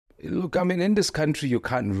Look, I mean, in this country, you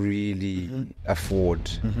can't really afford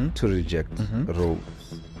to reject roles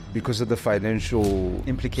because of the financial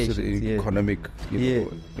implications, economic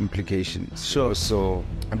implications. Sure. So,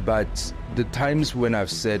 but the times when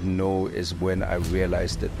I've said no is when I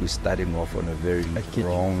realized that we're starting off on a very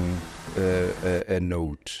wrong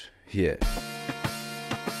note here.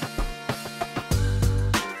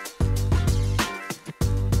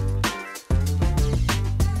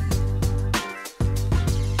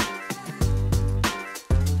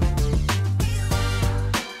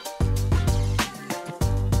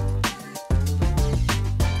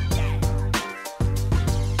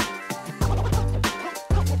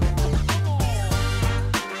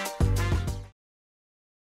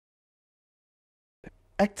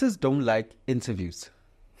 Actors don't like interviews.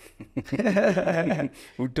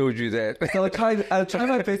 Who told you that? So I'll try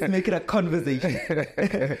my best to make it a conversation.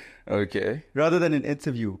 Okay. Rather than an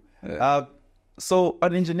interview. So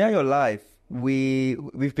on Engineer Your Life,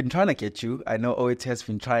 we've been trying to get you. I know Owethu has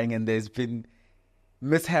been trying, and there's been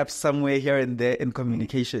mishaps somewhere here and there in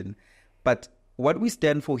communication. But what we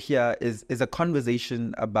stand for here is a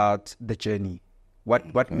conversation about the journey.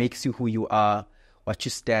 What makes you who you are, what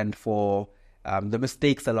you stand for, the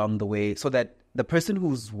mistakes along the way, so that the person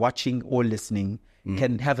who's watching or listening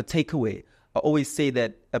can have a takeaway. I always say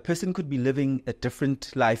that a person could be living a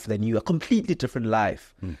different life than you, a completely different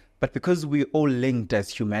life. But because we're all linked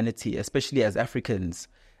as humanity, especially as Africans,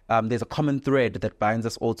 there's a common thread that binds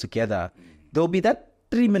us all together. There'll be that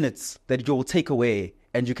 3 minutes that you'll take away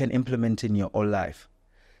and you can implement in your own life.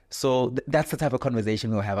 So that's the type of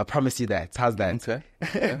conversation we'll have. I promise you that. How's that? Okay.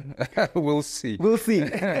 We'll see. We'll see.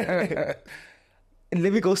 And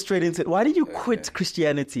let me go straight into it. Why did you quit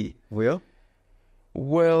Christianity, Vuyo?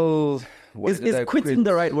 Well, is quitting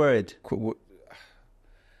the right word?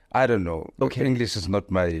 I don't know. Okay. English is not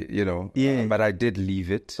my, but I did leave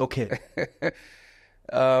it. Okay.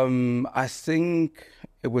 I think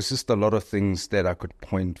it was just a lot of things that I could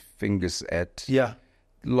point fingers at. Yeah.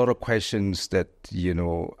 A lot of questions that,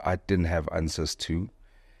 I didn't have answers to.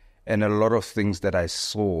 And a lot of things that I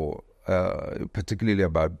saw, particularly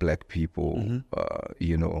about black people,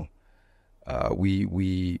 we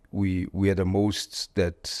are the most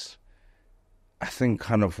that I think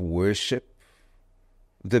kind of worship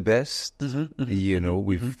the best.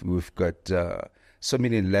 We've got so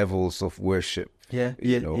many levels of worship. That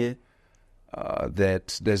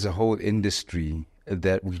there's a whole industry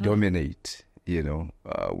that we dominate,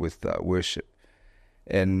 with worship.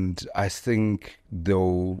 And I think,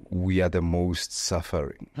 though, we are the most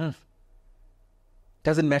suffering.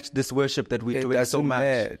 Doesn't match this worship that we're doing so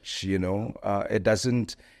much. It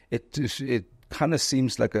doesn't. It kind of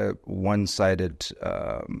seems like a one-sided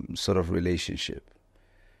sort of relationship.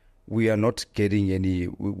 We are not getting any.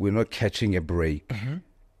 We're not catching a break.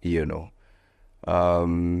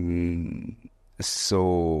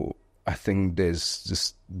 So I think there's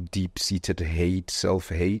this deep-seated hate,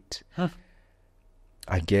 self-hate.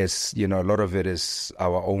 I guess, a lot of it is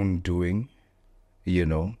our own doing,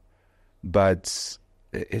 but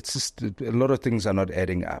it's just a lot of things are not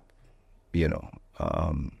adding up,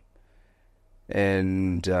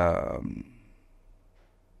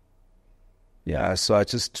 so I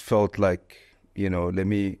just felt like, let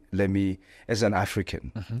me, as an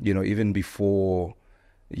African, even before,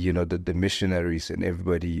 the missionaries and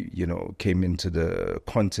everybody, came into the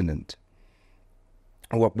continent,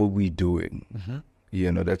 what were we doing?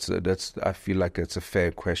 That's I feel like it's a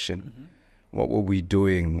fair question. What were we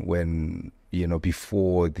doing when,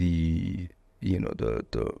 before the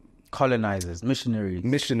colonizers,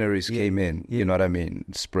 missionaries came in, you know what I mean,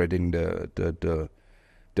 spreading the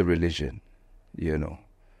religion,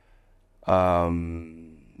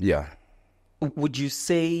 Would you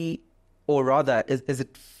say, or rather, is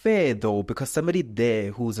it fair though, because somebody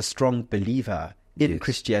there who's a strong believer in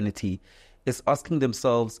Christianity is asking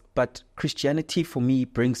themselves, but Christianity for me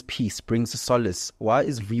brings peace, brings solace. Why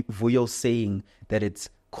is Vuyo saying that it's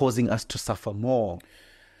causing us to suffer more?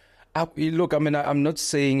 Look, I mean, I'm not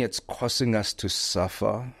saying it's causing us to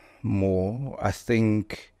suffer more. I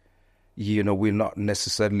think, we're not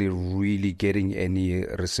necessarily really getting any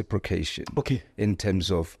reciprocation. Okay. In terms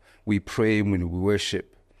of we pray when we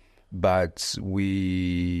worship, but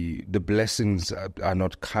the blessings are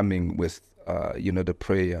not coming with, the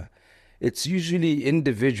prayer. It's usually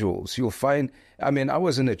individuals. You'll find, I mean, I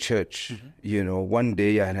was in a church, one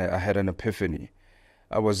day I had an epiphany.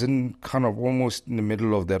 I was in kind of almost in the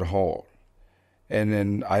middle of that hall. And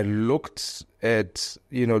then I looked at,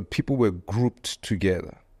 people were grouped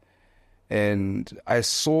together. And I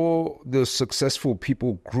saw the successful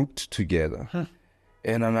people grouped together.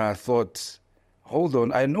 And then I thought, hold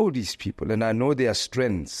on, I know these people and I know their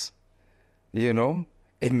strengths. You know,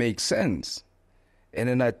 it makes sense. And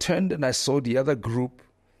then I turned and I saw the other group,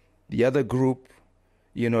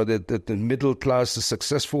 you know, the middle class, the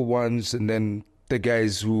successful ones, and then the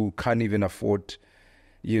guys who can't even afford,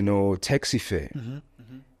 you know, taxi fare.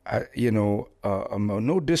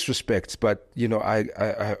 No disrespect, but, you know, I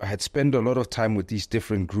had spent a lot of time with these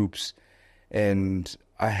different groups, and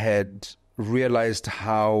I had realized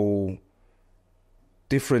how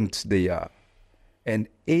different they are. And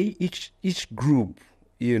each group,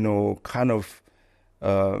 you know, kind of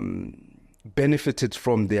benefited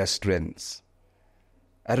from their strengths.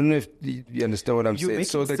 I don't know if you understand what I'm saying.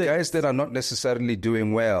 So the guys that are not necessarily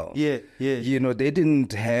doing well, you know, they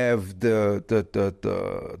didn't have the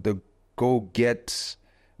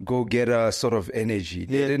go-getter sort of energy.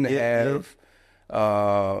 They didn't have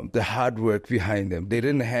the hard work behind them. They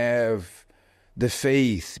didn't have the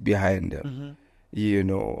faith behind them. You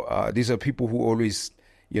know, these are people who always,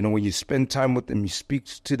 you know, when you spend time with them, you speak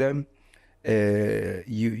to them,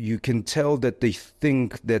 you can tell that they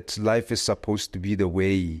think that life is supposed to be the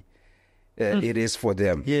way it is for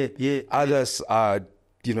them. Others are,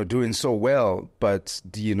 you know, doing so well, but,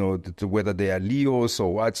 you know, whether they are Leos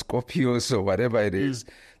or Scorpios or whatever it is,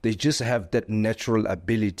 they just have that natural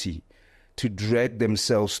ability to drag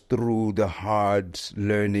themselves through the hard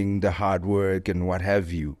learning, the hard work, and what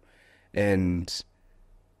have you. And,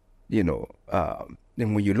 you know,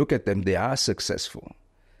 and when you look at them, they are successful.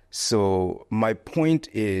 So my point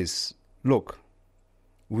is, look,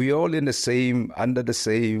 we're all under the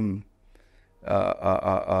same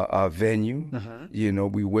venue. You know,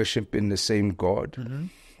 we worship in the same God.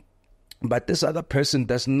 But this other person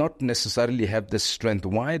does not necessarily have the strength.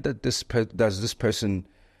 Why does this person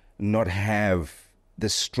not have the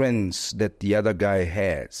strengths that the other guy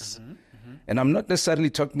has? And I'm not necessarily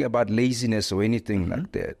talking about laziness or anything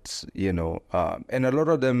like that, you know. And a lot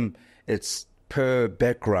of them, it's per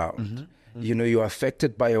background. You know, you're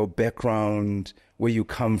affected by your background, where you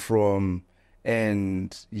come from,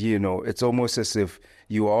 and, you know, it's almost as if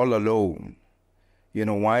you're all alone. You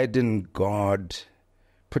know, why didn't God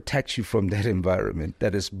protect you from that environment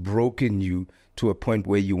that has broken you to a point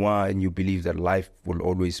where you are and you believe that life will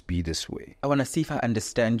always be this way? I want to see if I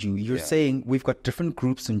understand you. You're saying we've got different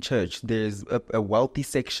groups in church. There's a wealthy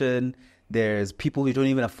section. There's people who don't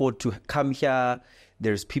even afford to come here.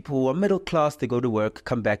 There's people who are middle class. They go to work,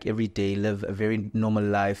 come back every day, live a very normal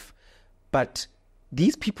life. But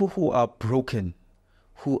these people who are broken,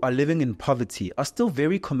 who are living in poverty, are still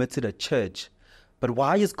very committed at church. But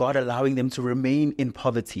why is God allowing them to remain in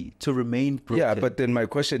poverty, to remain broken? Yeah, but then my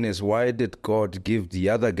question is, why did God give the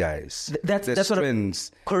other guys that's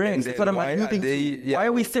strengths? Correct. That's what I'm alluding to. Why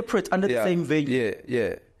are we separate under the same veil?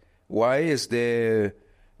 Yeah. Why is there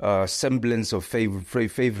semblance of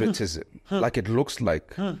favoritism? Like it looks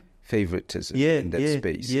like favoritism in that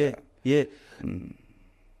space.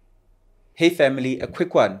 Hey family, a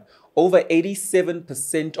quick one. Over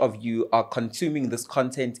 87% of you are consuming this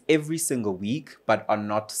content every single week, but are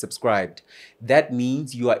not subscribed. That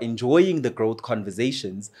means you are enjoying the growth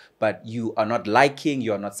conversations, but you are not liking,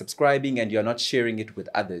 you are not subscribing, and you're not sharing it with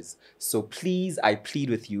others. So please, I plead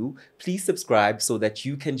with you, please subscribe so that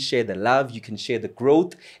you can share the love, you can share the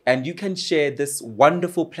growth, and you can share this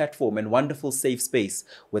wonderful platform and wonderful safe space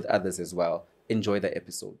with others as well. Enjoy the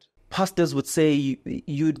episode. Pastors would say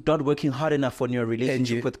you're not working hard enough on your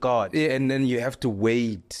relationship with God. Yeah, and then you have to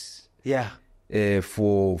wait.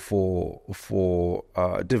 For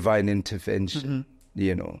divine intervention.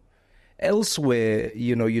 You know, elsewhere,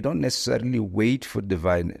 you know, you don't necessarily wait for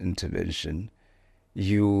divine intervention.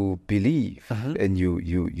 You believe, and you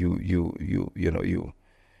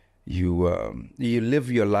live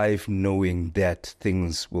your life knowing that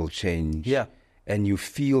things will change. Yeah, and you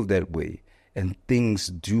feel that way. And things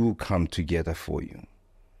do come together for you.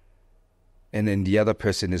 And then the other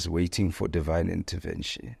person is waiting for divine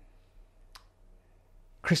intervention.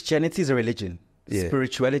 Christianity is a religion. Yeah.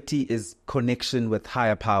 Spirituality is connection with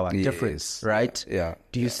higher power. Yes. Difference, right? Yeah.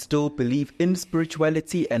 Do you still believe in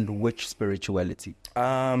spirituality, and which spirituality?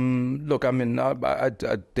 Look, I mean, I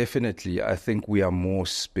definitely, I think we are more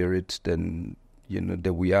spirit than, you know,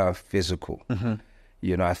 that we are physical.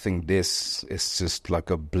 You know, I think this is just like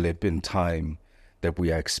a blip in time that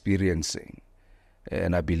we are experiencing.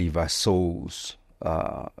 And I believe our souls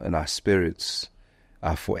and our spirits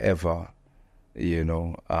are forever. You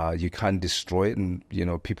know, you can't destroy it. And, you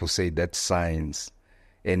know, people say that's science,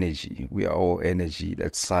 energy. We are all energy.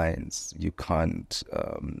 That's science. You can't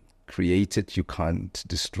create it. You can't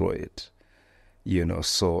destroy it. You know,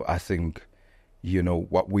 so I think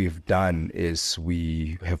what we've done is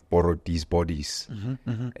we have borrowed these bodies.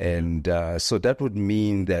 And so that would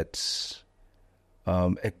mean that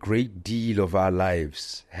a great deal of our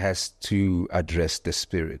lives has to address the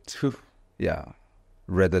spirit.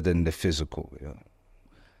 Rather than the physical.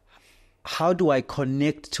 How do I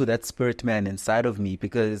connect to that spirit man inside of me?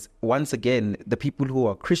 Because once again, the people who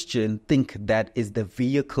are Christian think that is the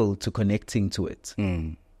vehicle to connecting to it.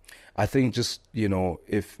 I think just,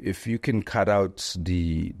 if you can cut out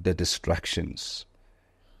the distractions,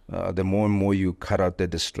 the more and more you cut out the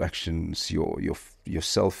distractions, your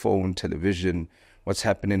cell phone, television, what's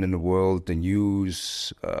happening in the world, the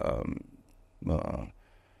news, the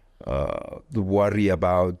worry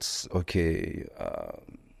about,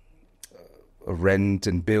 rent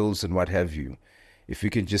and bills and what have you. If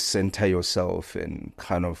you can just center yourself and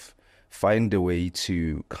kind of find a way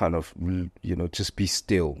to kind of, just be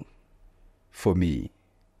still for me,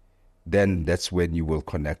 then that's when you will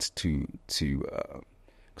connect to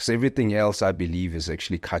because everything else, I believe, is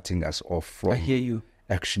actually cutting us off from. I hear you.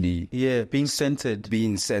 Actually, being centered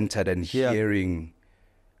and hearing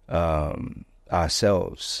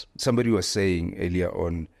ourselves. Somebody was saying earlier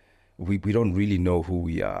on, we don't really know who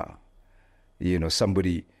we are.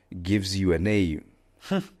 Somebody gives you a name,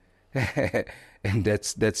 and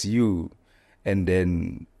that's you. And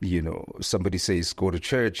then, somebody says, go to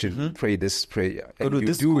church and pray this prayer. Go to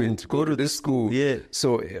this school. Go to this school. Yeah.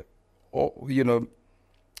 So,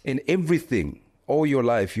 in everything, all your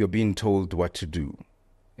life, you're being told what to do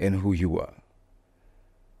and who you are.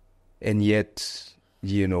 And yet,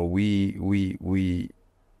 nobody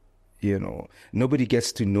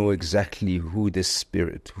gets to know exactly who this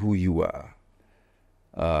spirit, who you are.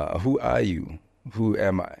 Who are you? Who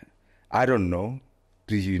am I? I don't know.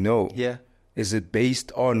 Do you know? Yeah. Is it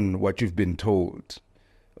based on what you've been told?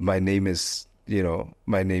 My name is, and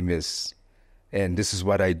this is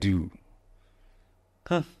what I do.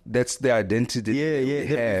 That's the identity.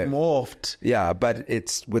 They've morphed. Yeah, but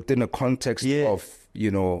it's within a context of,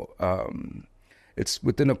 it's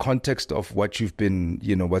within a context of what you've been,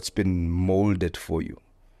 what's been molded for you.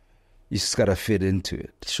 You just got to fit into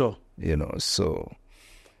it. Sure. So.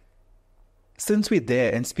 Since we're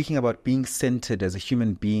there and speaking about being centered as a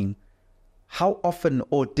human being, how often,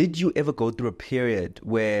 or did you ever go through a period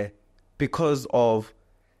where, because of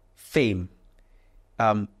fame,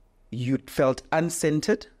 you felt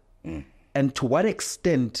uncentered? And to what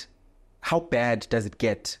extent, how bad does it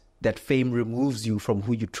get that fame removes you from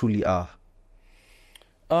who you truly are?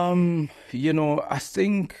 I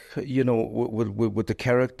think, with the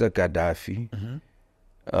character Gaddafi,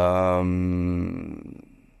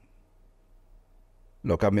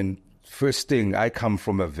 look, first thing, I come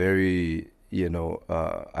from a very,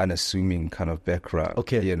 unassuming kind of background.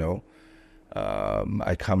 Okay.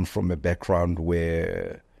 I come from a background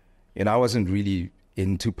where, I wasn't really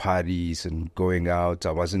into parties and going out.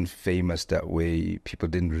 I wasn't famous that way. People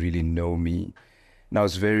didn't really know me. And I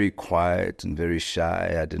was very quiet and very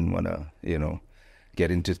shy. I didn't want to,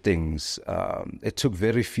 get into things. It took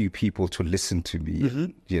very few people to listen to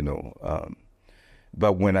me,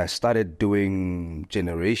 but when I started doing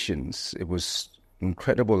Generations, it was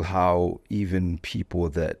incredible how even people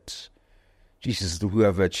that, who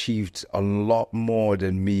have achieved a lot more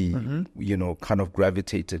than me, kind of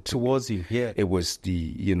gravitated towards you. Yeah. It was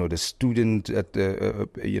the student at the,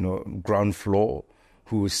 ground floor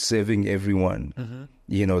who was serving everyone.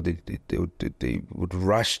 They would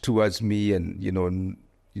rush towards me and,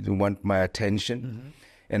 want my attention.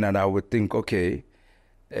 And then I would think, okay,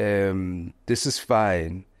 this is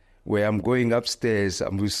fine. Where I'm going upstairs,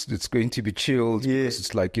 it's going to be chilled. Yes.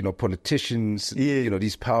 It's like, politicians,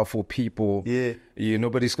 these powerful people. Yeah.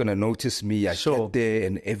 Nobody's going to notice me. I get there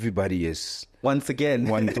and everybody is. Once again.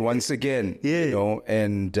 Once again. Yeah.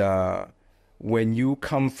 And when you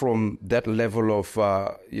come from that level of,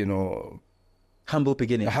 humble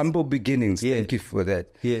beginnings. Humble beginnings. Yeah. Thank you for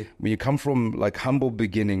that. Yeah. When you come from like humble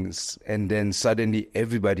beginnings and then suddenly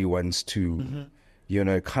everybody wants to...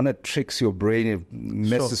 it kind of tricks your brain. It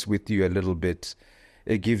messes with you a little bit.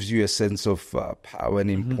 It gives you a sense of power and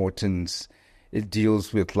importance. It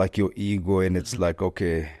deals with like your ego, and it's like,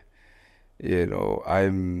 okay,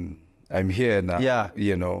 I'm here now. Yeah.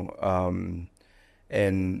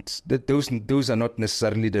 And those are not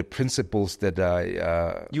necessarily the principles that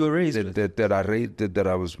you were raised with. that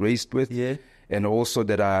I was raised with. Yeah. And also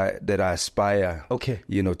that I aspire. Okay.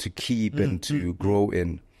 To keep and to grow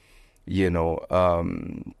in.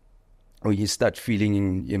 When you start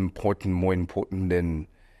feeling more important than,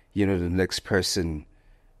 the next person,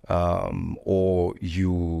 or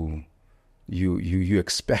you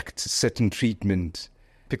expect certain treatment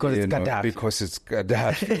Because it's Gaddafi. Because it's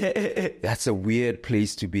Gaddafi. That's a weird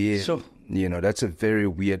place to be in. Sure. That's a very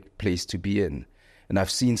weird place to be in. And I've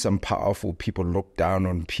seen some powerful people look down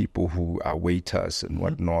on people who are waiters and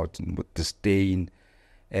whatnot, and with disdain,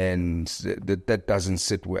 and that doesn't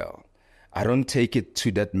sit well. I don't take it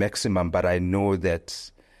to that maximum, but I know that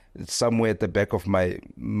somewhere at the back of my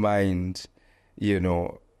mind,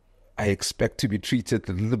 I expect to be treated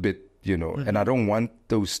a little bit, and I don't want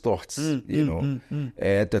those thoughts, At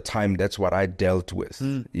the time, that's what I dealt with,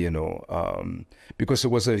 because it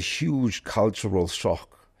was a huge cultural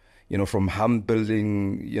shock, from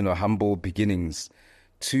humble beginnings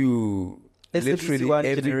to literally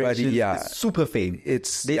everybody, super fame.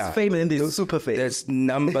 There's fame and there's super fame. There's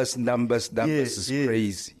numbers is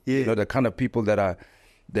crazy. The kind of people that are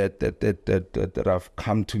that I've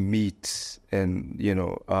come to meet, and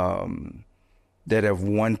that have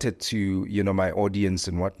wanted to, my audience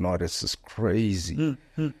and whatnot. It's just crazy.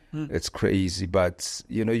 It's crazy. But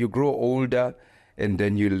you grow older, and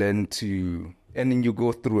then you learn to, and then you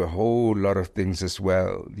go through a whole lot of things as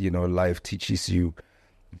well. Life teaches you.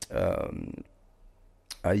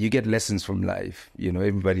 You get lessons from life.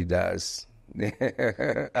 Everybody does.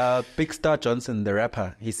 Big Star Johnson, the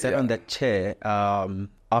rapper, he sat on that chair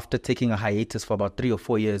after taking a hiatus for about 3 or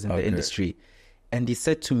 4 years in the industry, and he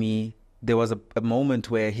said to me there was a moment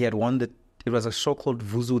where he had won it was a show called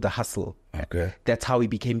Vuyo Dabula. Okay, that's how he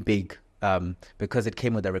became big, because it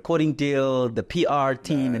came with a recording deal, the PR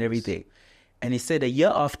team, and everything. And he said a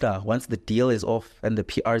year after, once the deal is off and the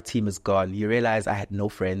PR team is gone, you realize I had no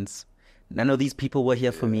friends. None of these people were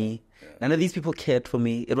here for me. None of these people cared for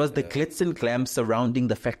me. It was the glitz and glam surrounding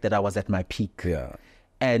the fact that I was at my peak. Yeah.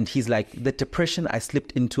 And he's like, the depression I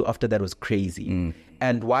slipped into after that was crazy.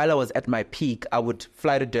 And while I was at my peak, I would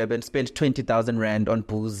fly to Durban, spend 20,000 Rand on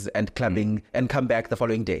booze and clubbing, and come back the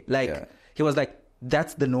following day. He was like,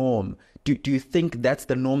 that's the norm. Do you think that's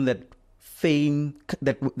the norm, that fame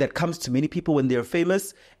that comes to many people when they're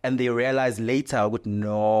famous and they realize later,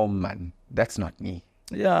 no, man, that's not me?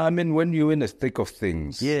 Yeah, I mean, when you're in the thick of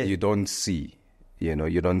things, you don't see,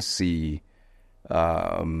 you don't see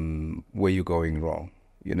where you're going wrong.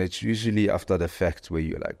 It's usually after the fact where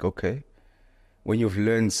you're like, okay, when you've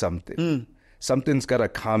learned something, something's got to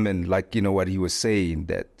come, and like, what he was saying,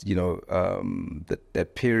 that,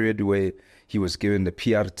 that period where he was given the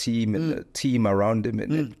PR team and the team around him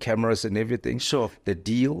and cameras and everything. Sure. The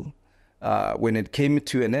deal, when it came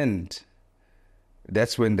to an end,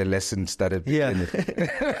 that's when the lesson started beginning.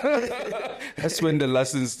 That's when the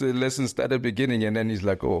lesson started beginning, and then he's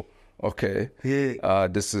like, oh, okay,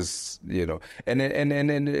 this is, and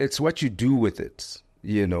it's what you do with it.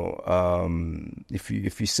 If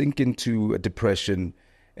you sink into a depression,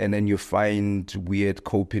 and then you find weird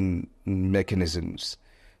coping mechanisms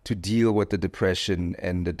to deal with the depression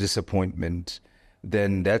and the disappointment,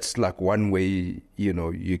 then that's like one way,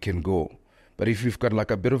 you can go. But if you've got like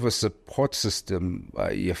a bit of a support system,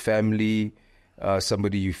 your family,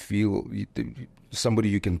 somebody you feel, somebody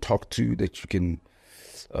you can talk to, that you can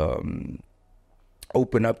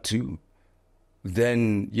open up to,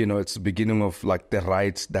 then, it's the beginning of like the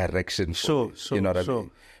right direction. Sure. You know what I mean?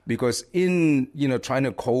 Because in, trying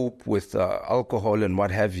to cope with alcohol and what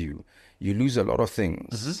have you, you lose a lot of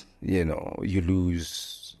things. You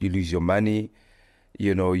lose your money.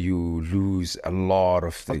 You lose a lot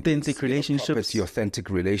of things. Authentic relationships. Authentic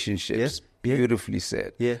relationships. Yeah. Beautifully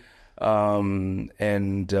said. Yeah.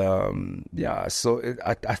 So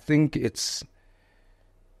I think it's,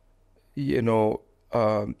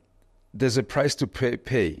 there's a price to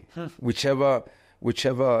pay. Whichever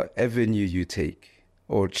avenue you take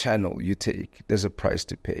or channel you take, there's a price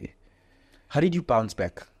to pay. How did you bounce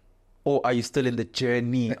back? Or are you still in the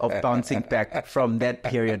journey of bouncing back from that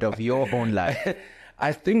period of your own life?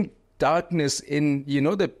 I think darkness in,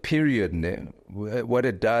 the period, what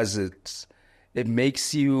it does, it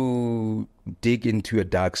makes you dig into a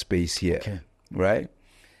dark space here, right?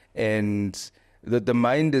 And the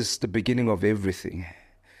mind is the beginning of everything.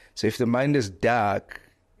 So if the mind is dark,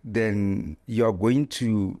 then you're going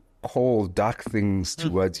to call dark things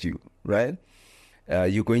towards you, right?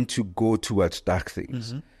 You're going to go towards dark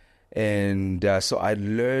things. And so I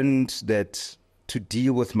learned that to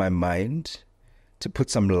deal with my mind, to put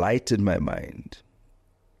some light in my mind,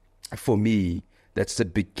 for me, that's the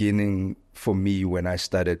beginning for me when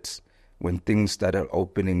things started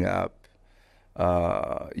opening up.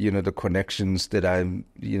 The connections that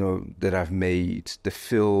I've made, the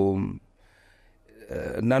film,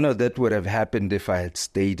 none of that would have happened if I had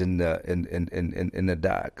stayed in the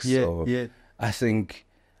dark. I think,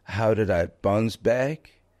 how did I bounce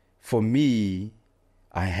back? For me,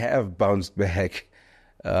 I have bounced back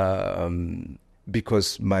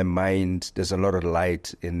because my mind, there's a lot of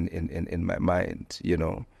light in my mind, you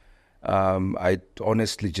know. I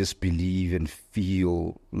honestly just believe and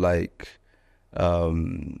feel like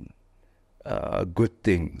good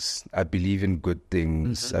things. I believe in good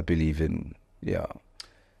things. I believe in, yeah.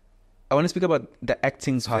 I want to speak about the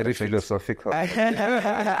acting part. Very philosophical.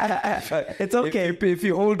 It's okay. If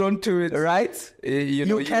you hold on to it, right?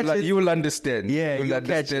 You'll understand. Yeah, you'll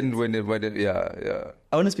understand when it, yeah.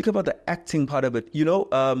 I want to speak about the acting part of it. You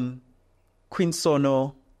know, Queen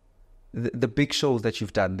Sono, the big shows that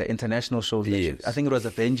you've done, the international shows. Yes. I think it was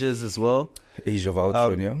Avengers as well. Age of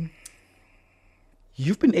Ultron, yeah.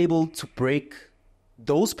 You've been able to break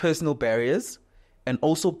those personal barriers and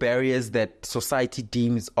also barriers that society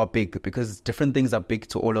deems are big, because different things are big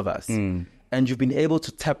to all of us. And you've been able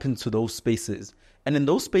to tap into those spaces. And in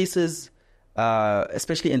those spaces,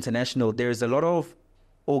 especially international, there's a lot of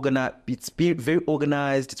it's very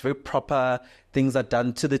organized, it's very proper, things are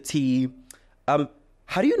done to the T. How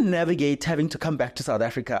do you navigate having to come back to South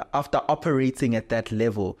Africa after operating at that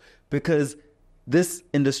level? Because this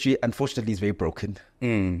industry, unfortunately, is very broken.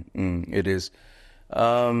 It is.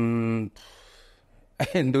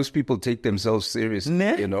 And those people take themselves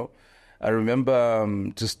seriously, you know. I remember,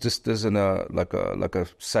 just as like a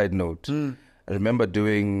side note, I remember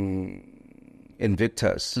doing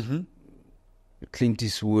Invictus, Clint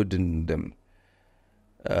Eastwood and them.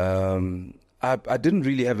 I didn't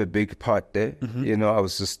really have a big part there, you know. I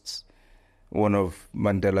was just one of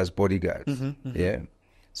Mandela's bodyguards, yeah.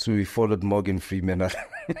 So we followed Morgan Freeman,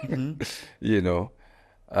 you know.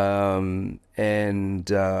 And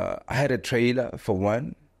I had a trailer for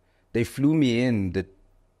one. They flew me in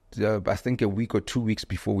I think a week or 2 weeks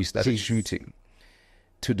before we started shooting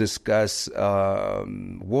to discuss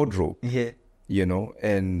wardrobe. Yeah, you know,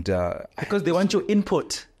 and because they want your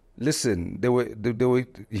input. Listen, they were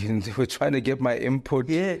trying to get my input.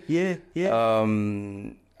 Yeah.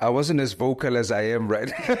 I wasn't as vocal as I am right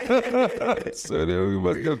now. So they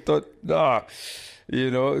must have thought, nah, you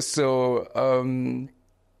know. So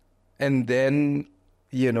and then,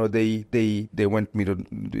 you know, they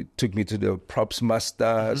took me to the props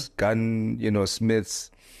masters, gun, you know, smiths,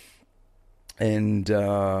 and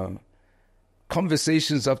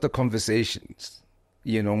conversations after conversations.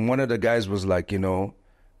 You know, one of the guys was like, you know,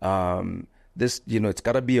 this, you know, it's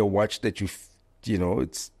got to be a watch that you know,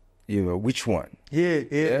 it's, you know, which one? Yeah.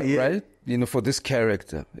 Right? You know, for this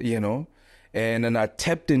character, you know. And then I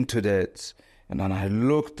tapped into that. And then I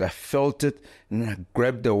looked, I felt it, and then I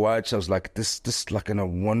grabbed the watch. I was like, this like a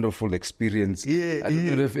wonderful experience. I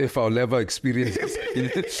don't know if I'll ever experience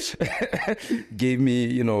it. Gave me,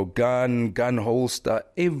 you know, gun holster,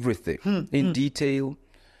 everything in detail.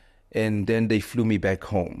 And then they flew me back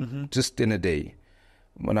home, just in a day.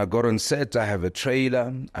 When I got on set, I have a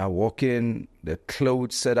trailer. I walk in, the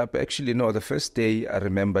clothes set up. Actually, no, the first day I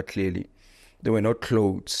remember clearly, there were no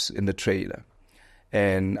clothes in the trailer.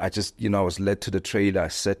 And I just, you know, I was led to the trailer. I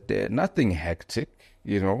sat there, nothing hectic,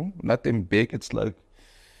 you know, nothing big. It's like,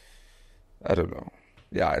 I don't know.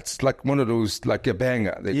 Yeah, it's like one of those, like a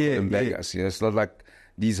banger. They call them bangers. You know, it's not like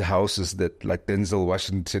these houses that like Denzel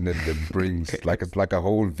Washington and them brings. It's like a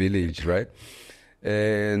whole village, right?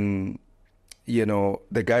 And, you know,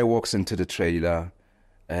 the guy walks into the trailer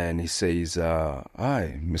and he says,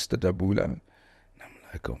 hi, Mr. Dabula. And I'm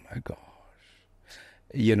like, oh my God.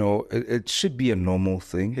 You know, it should be a normal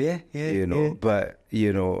thing. You know, but,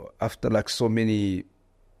 you know, after like so many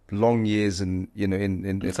long years in, you know,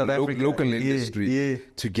 in local industry,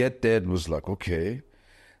 to get that was like, okay.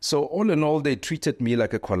 So all in all, they treated me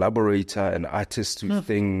like a collaborator, an artist who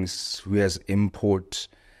thinks, who has input,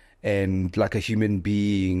 and like a human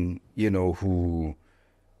being, you know, who's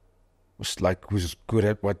good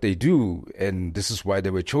at what they do. And this is why they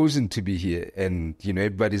were chosen to be here. And, you know,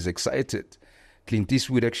 everybody's excited. Clint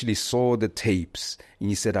Eastwood actually saw the tapes and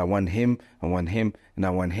he said, I want him, and I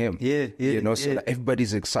want him. You know, so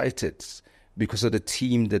everybody's excited because of the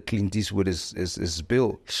team that Clint Eastwood is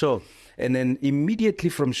built. Sure. And then immediately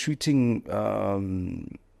from shooting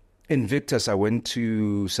Invictus, I went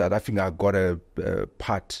to South Africa. I got a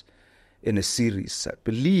part in a series,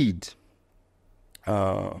 the lead.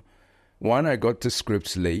 One, I got the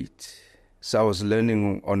scripts late, so I was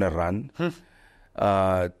learning on a run.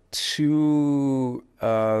 Two,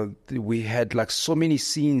 we had like so many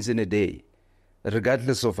scenes in a day,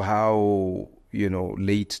 regardless of how, you know,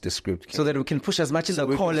 late the script came. So that we can push as much as a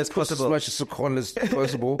call as possible. As much as a call as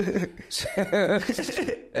possible.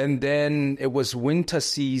 And then it was winter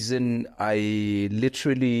season. I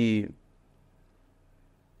literally,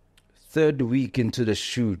 third week into the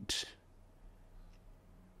shoot,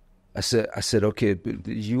 I said, okay, but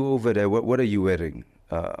you over there, what are you wearing?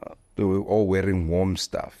 They were all wearing warm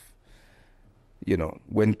stuff.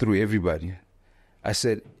 Went through everybody. I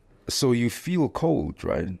said, so you feel cold,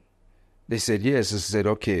 right? They said, yes. I said,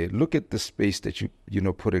 okay, look at the space that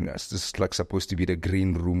you're putting us. This is like supposed to be the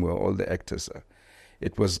green room where all the actors are.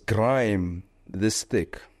 It was grime this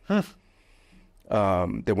thick. There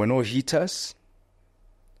were no heaters.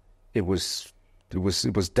 It was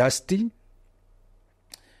dusty.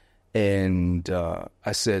 And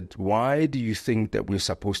I said, why do you think that we're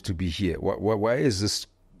supposed to be here? Why is this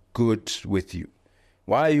good with you?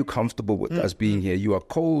 Why are you comfortable with us being here? You are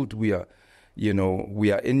cold. We are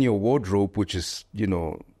in your wardrobe, which is,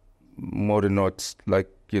 more than not like,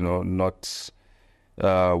 not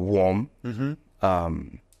warm.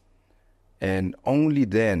 And only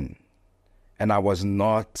then, and I was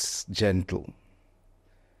not gentle.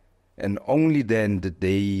 And only then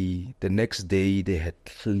the next day, they had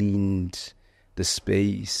cleaned the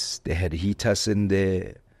space. They had heaters in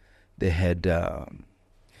there. They had...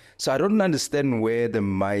 So I don't understand where the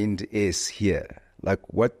mind is here. Like,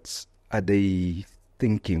 what are they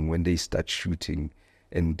thinking when they start shooting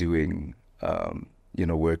and doing,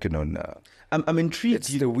 working on... I'm intrigued. It's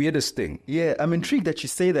the weirdest thing. Yeah, I'm intrigued that you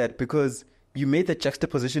say that because you made the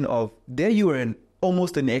juxtaposition of there you were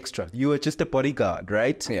almost an extra. You were just a bodyguard,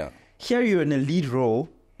 right? Yeah. Here you're in a lead role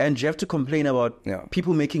and you have to complain about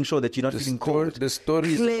people making sure that you're not feeling cold. The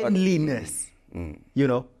story cleanliness.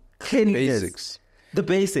 Cleanliness. Basics. The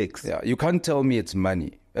basics. Yeah, you can't tell me it's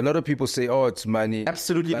money. A lot of people say, oh, it's money.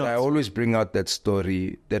 Absolutely but not. I always bring out that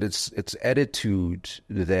story that it's attitude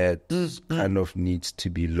that kind of needs to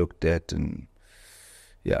be looked at. And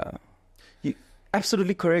yeah. You're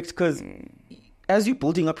absolutely correct, because as you're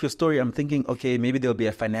building up your story, I'm thinking, okay, maybe there'll be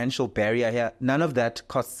a financial barrier here. None of that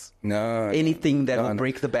costs anything that will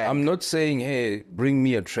break the bank. I'm not saying, hey, bring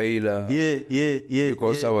me a trailer. Yeah.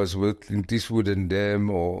 Because I was with Clint Eastwood and them,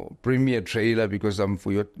 or bring me a trailer because I'm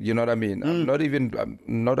for your, you know what I mean? I'm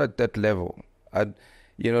not at that level.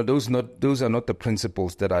 Those are not the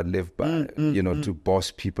principles that I live by, to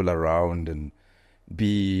boss people around and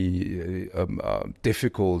be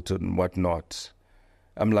difficult and whatnot.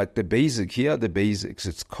 I'm like, here are the basics.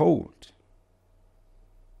 It's cold.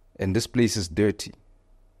 And this place is dirty.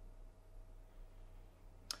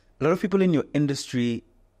 A lot of people in your industry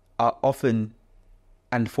are often,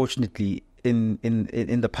 unfortunately, in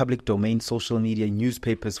the public domain, social media,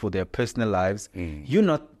 newspapers for their personal lives. You're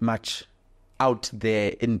not much out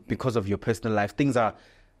there because of your personal life. Things are,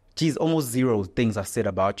 almost zero things are said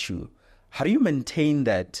about you. How do you maintain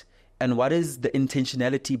that? And what is the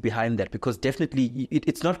intentionality behind that? Because definitely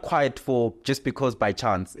it's not quiet for just because by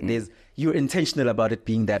chance. You're intentional about it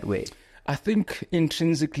being that way. I think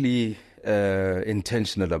intrinsically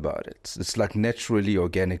intentional about it. It's like naturally,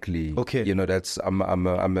 organically. Okay.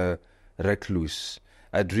 I'm a recluse.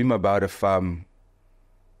 I dream about a farm,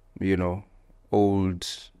 old,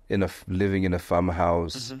 living in a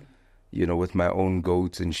farmhouse, with my own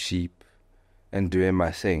goats and sheep and doing my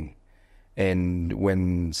thing. And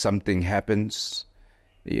when something happens,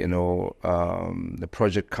 the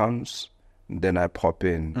project comes, then I pop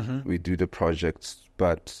in. We do the projects,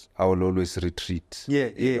 but I will always retreat.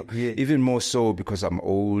 Yeah. Even more so because I'm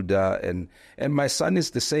older, and my son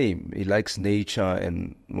is the same. He likes nature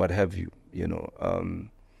and what have you. It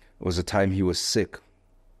was a time he was sick,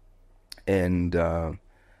 and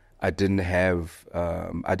I didn't have.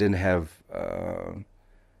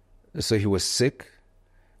 So he was sick.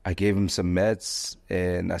 I gave him some meds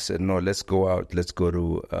and I said, no, let's go out. Let's go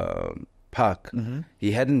to park.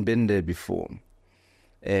 He hadn't been there before.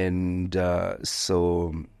 And but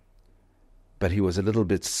he was a little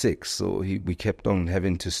bit sick. So we kept on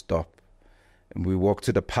having to stop. And we walked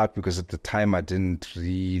to the park because at the time I didn't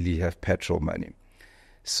really have petrol money.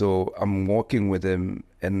 So I'm walking with him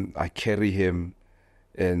and I carry him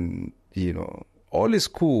and, all is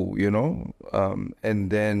cool, and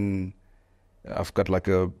then I've got like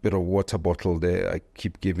a bit of water bottle there. I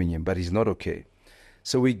keep giving him, but he's not okay.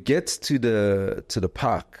 So we get to the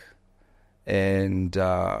park, and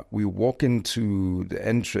we walk into the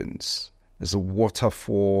entrance. There's a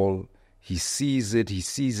waterfall. He sees it. He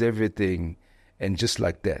sees everything, and just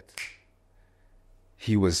like that,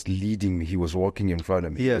 he was leading me. He was walking in front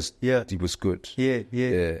of me. He was good. Yeah.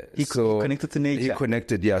 He connected to nature. He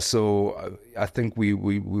connected. Yeah. So I think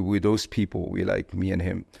we those people. We like me and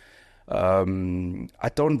him. I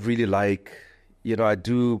don't really like, I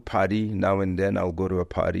do party now and then. I'll go to a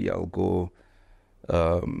party. I'll go,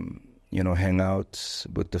 hang out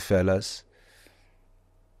with the fellas.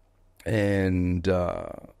 And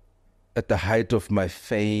at the height of my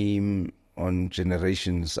fame on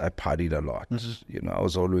Generations, I partied a lot. You know, I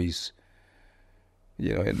was always,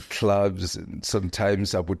 you know, in clubs, and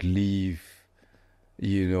sometimes I would leave,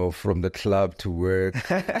 you know, from the club to work.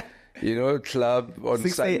 You know, club on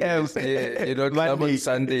 6 a.m. Sundays, you know, club on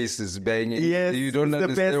Sundays is banging. Yes, you don't it's the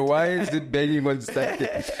understand best. why is it banging on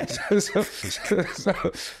Sunday.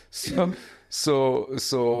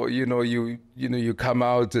 So you know, you come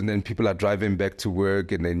out, and then people are driving back to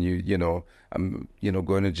work, and then I'm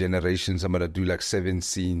going to Generations. I'm gonna do like 7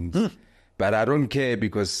 scenes. But I don't care,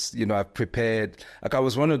 because, you know, I've prepared. Like, I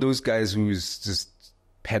was one of those guys who's just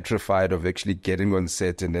petrified of actually getting on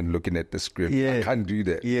set and then looking at the script. Yeah. I can't do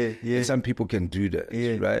that. Yeah. And some people can do that,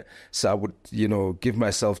 Yeah. right? So I would, you know, give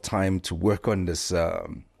myself time to work on this,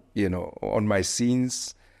 you know, on my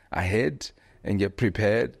scenes ahead and get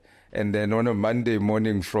prepared. And then on a Monday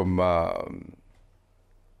morning from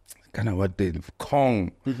kind of what day?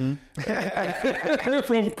 Kong. From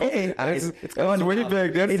Kong. It's going way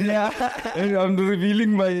back. And I'm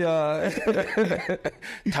revealing my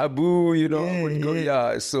taboo, you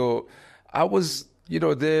know. So I was, you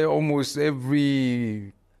know, there almost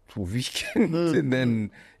every weekend. And then,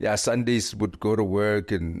 Sundays would go to work,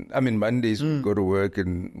 and Mondays would go to work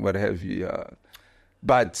and what have you.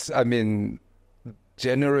 But,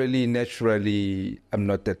 generally, naturally, I'm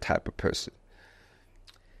not that type of person.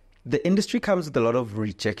 The industry comes with a lot of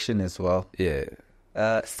rejection as well. Yeah.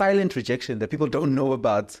 Silent rejection that people don't know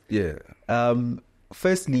about. Yeah.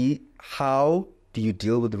 Firstly, how do you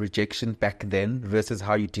deal with the rejection back then versus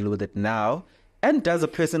how you deal with it now? And does a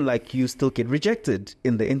person like you still get rejected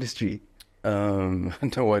in the industry? No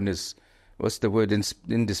one is, what's the word?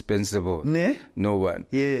 Indispensable. Ne? No one.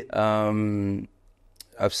 Yeah.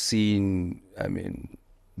 I've seen,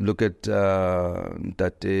 look at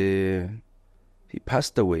that. He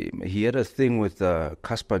passed away. He had a thing with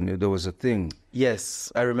Casper. There was a thing.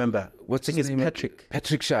 Yes, I remember. What's his name? Patrick.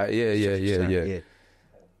 Patrick Shah. Yeah. It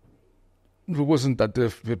wasn't that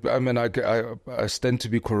difficult. I stand to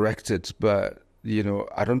be corrected, but, you know,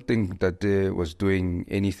 I don't think that they was doing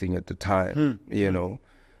anything at the time, you know.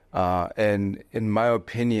 And in my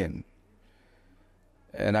opinion,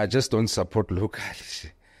 and I just don't support Lucas,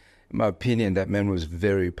 in my opinion, that man was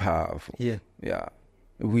very powerful. Yeah. Yeah.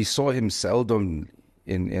 We saw him seldom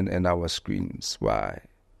in our screens. Why?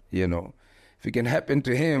 You know, if it can happen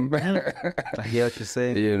to him. I hear what you're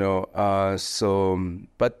saying. You know,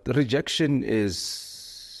 but rejection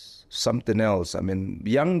is something else.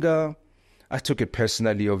 Younger, I took it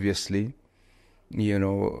personally, obviously. You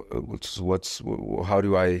know, how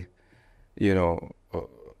do I, you know,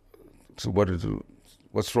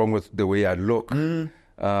 what's wrong with the way I look? You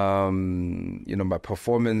know, my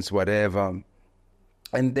performance, whatever.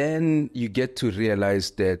 And then you get to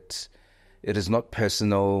realize that it is not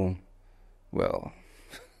personal. Well,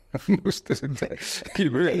 most of the time, you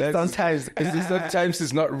realize sometimes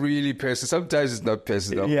it's not really personal. Sometimes it's not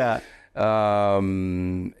personal. Yeah.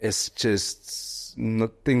 It's just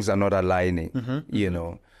things are not aligning, you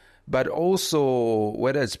know. But also,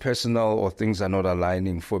 whether it's personal or things are not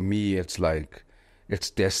aligning, for me, it's like, it's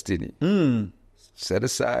destiny. Set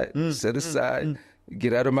aside.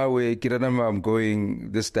 Get out of my way, I'm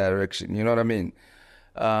going this direction, you know what I mean?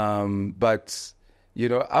 But, you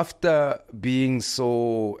know, after being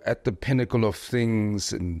so at the pinnacle of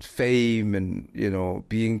things and fame and, you know,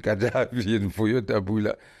 being Gaddafi and Vuyo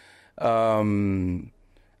Dabula,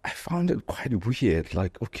 I found it quite weird.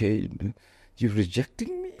 Like, okay, you're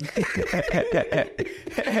rejecting me?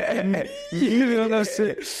 You know what I'm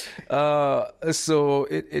saying? So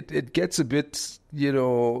it gets a bit, you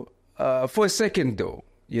know, for a second though,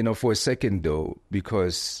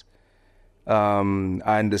 because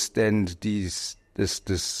I understand this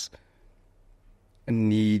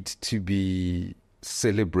need to be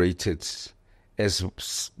celebrated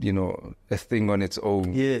as, you know, a thing on its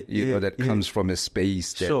own. You know, that comes from a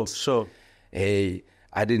space that, sure. Hey,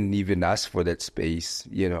 I didn't even ask for that space.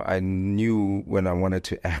 You know, I knew when I wanted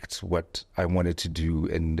to act what I wanted to do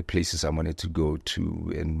and the places I wanted to go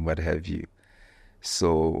to and what have you.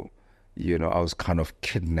 So, you know, I was kind of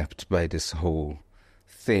kidnapped by this whole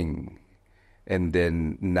thing. And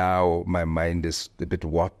then now my mind is a bit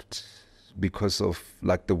warped because of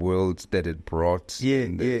like the world that it brought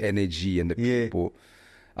and the energy and the people.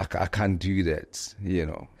 I can't do that, you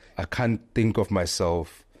know. I can't think of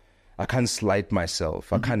myself. I can't slight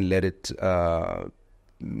myself. I can't let it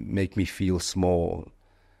make me feel small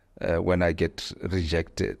when I get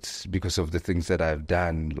rejected because of the things that I've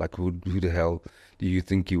done. Like, who the hell do you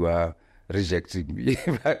think you are rejecting me?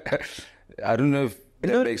 I don't know if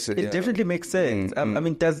that makes sense. It definitely makes sense.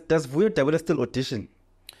 Does Vuyo Dabula still audition?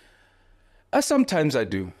 Sometimes I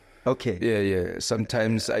do. Okay. Yeah.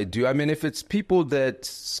 Sometimes I do. I mean, if it's people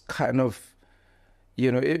that kind of,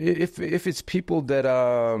 if it's people that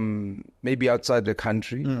are maybe outside the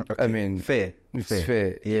country, okay. I mean, it's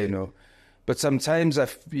fair, Yeah. But sometimes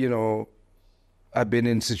I've been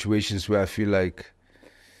in situations where I feel like,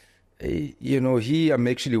 I'm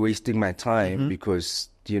actually wasting my time because,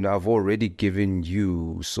 I've already given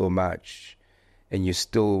you so much and you're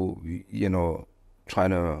still,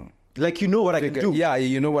 trying to... Like, what I can do. Yeah,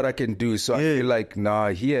 you know what I can do. So I feel like,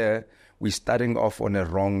 here we're starting off on a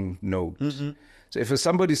wrong note. So if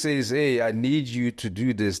somebody says, hey, I need you to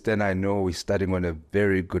do this, then I know we're starting on a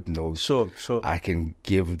very good note. Sure. I can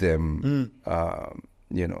give them,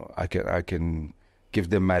 I can give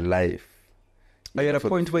them my life. Are you at a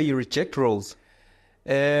point where you reject roles?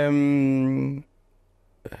 At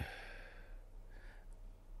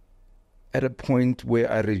a point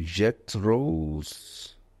where I reject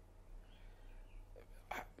roles.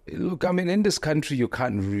 Look, I mean, in this country, you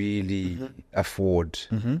can't really afford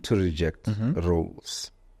to reject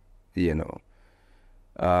roles, because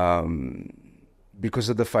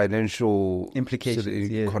of the financial implications,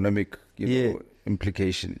 the economic,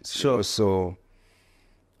 implications. Sure. So,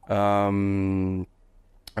 but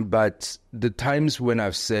the times when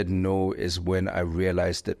I've said no is when I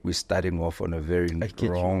realized that we're starting off on a very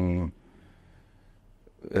wrong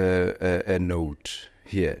a note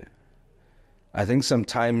here. I think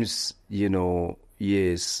sometimes,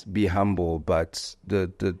 yes, be humble, but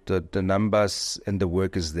the numbers and the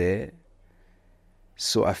work is there.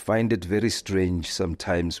 So I find it very strange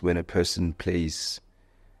sometimes when a person plays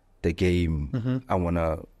the game. I want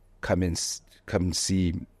to come and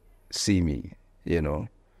see me, I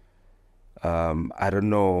don't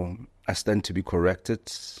know. I stand to be corrected.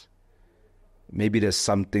 Maybe there's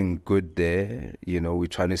something good there. We're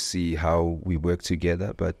trying to see how we work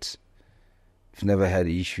together, but I've never had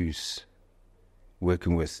issues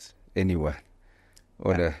working with anyone.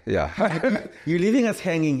 You're leaving us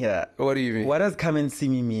hanging here. What do you mean? What does come and see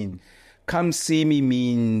me mean? Come see me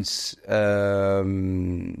means,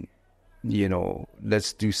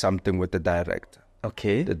 let's do something with the director.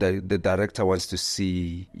 Okay. The director wants to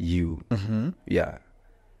see you. Yeah.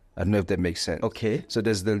 I don't know if that makes sense. Okay. So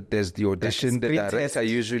there's the audition. The director test.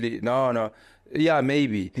 usually no. Yeah,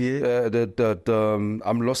 maybe. Yeah.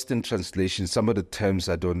 I'm lost in translation. Some of the terms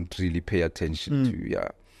I don't really pay attention to. Yeah.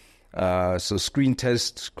 So screen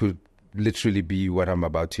test could literally be what I'm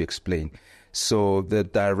about to explain. So the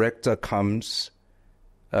director comes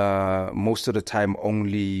most of the time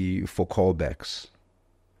only for callbacks,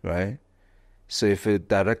 right? So if a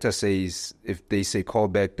director if they say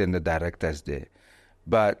callback, then the director is there.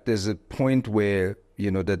 But there's a point where,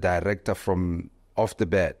 the director from off the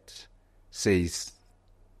bat says,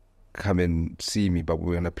 come and see me, but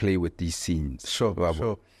we're going to play with these scenes. Sure.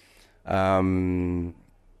 I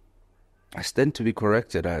stand to be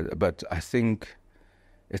corrected, but I think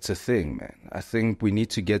it's a thing, man. I think we need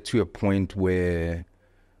to get to a point where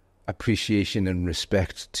appreciation and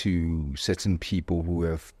respect to certain people who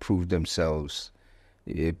have proved themselves,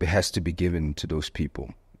 it has to be given to those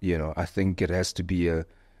people. I think it has to be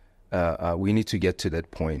we need to get to that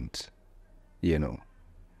point,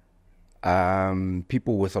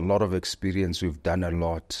 people with a lot of experience who've done a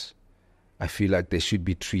lot, I feel like they should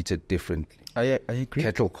be treated differently. I agree.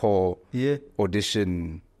 Kettle call,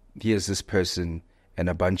 audition, here's this person, and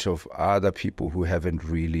a bunch of other people who haven't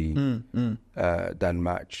really done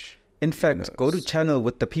much. In fact, go to channel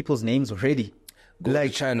with the people's names already. To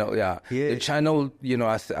channel, yeah. The channel,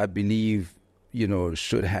 I believe,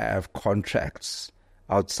 should have contracts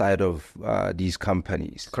outside of these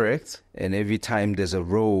companies. Correct. And every time there's a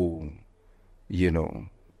role,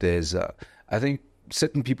 there's I think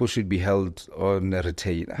certain people should be held on a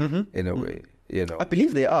retainer in a way. I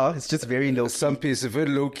believe they are. It's just very low key. Some people, very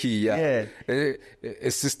low key, yeah.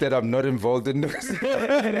 It's just that I'm not involved in those.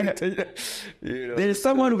 There's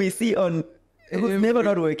someone we see on who's never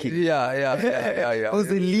not working. Yeah. Who's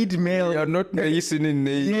the lead male. You're not listening.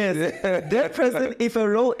 Yes. That person, if a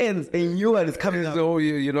role ends, a new one is coming up. So,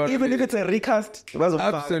 even if it's a recast,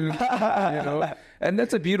 absolutely. And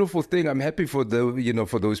that's a beautiful thing. I'm happy for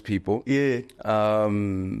for those people. Yeah.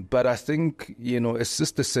 But I think, it's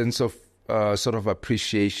just a sense of sort of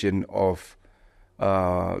appreciation of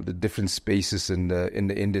the different spaces in the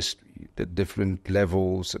industry, the different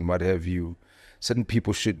levels and what have you. Certain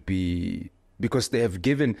people should be, because they have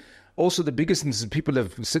given. Also, the biggest thing is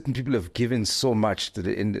certain people have given so much to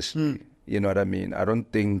the industry. You know what I mean? I don't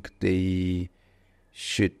think they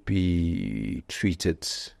should be treated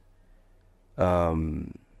the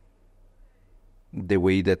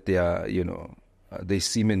way that they are. They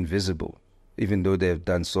seem invisible. even though they have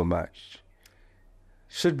done so much.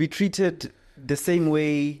 Should be treated the same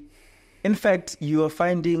way. In fact, you are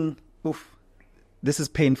finding, this is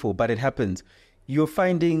painful, but it happens. You're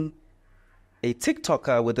finding a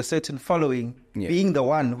TikToker with a certain following being the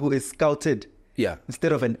one who is scouted. Yeah.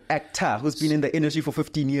 Instead of an actor who's been in the industry for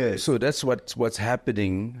 15 years. So that's what's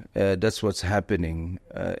happening. That's what's happening.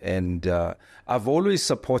 And I've always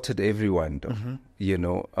supported everyone, though. Mm-hmm. You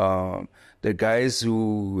know, the guys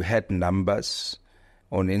who had numbers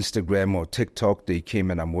on Instagram or TikTok, they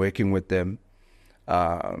came and I'm working with them.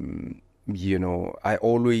 You know, I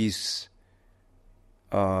always...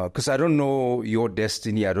 because I don't know your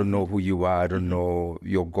destiny, I don't know who you are, I don't know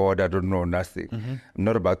your God, I don't know nothing. I'm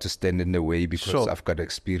not about to stand in the way because I've got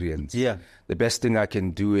experience. Yeah. The best thing I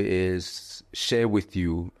can do is share with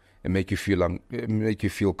you and make you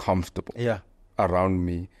feel comfortable around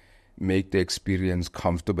me, make the experience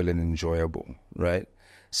comfortable and enjoyable, right?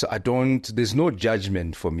 So there's no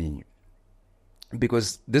judgment for me.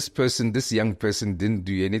 Because this young person didn't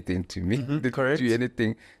do anything to me. They didn't do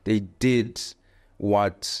anything. They did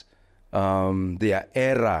what their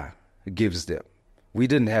era gives them. We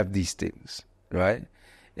didn't have these things, right?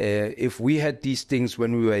 If we had these things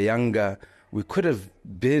when we were younger, we could have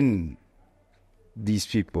been these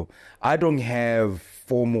people. I don't have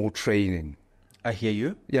formal training. I hear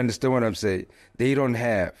you. You understand what I'm saying? They don't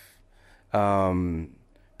have.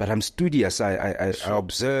 But I'm studious. I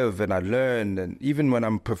observe and I learn. And even when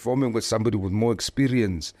I'm performing with somebody with more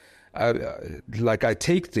experience, I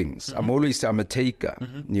take things. I'm a taker,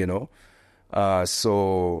 you know.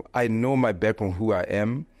 So I know my background, who I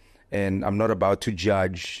am, and I'm not about to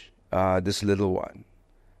judge this little one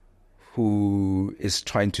who is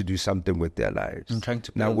trying to do something with their lives. I'm trying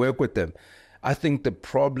to now work with them. I think the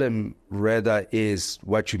problem rather is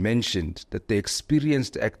what you mentioned, that the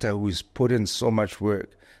experienced actor who's put in so much work,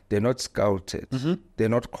 they're not scouted, they're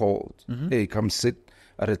not called. Hey, come sit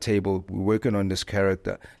at a table, we're working on this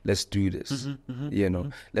character, let's do this. You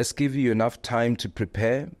know, let's give you enough time to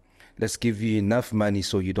prepare, let's give you enough money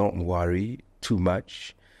so you don't worry too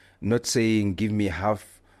much. Not saying give me half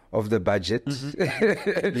of the budget,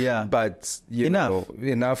 but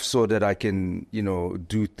enough so that I can, you know,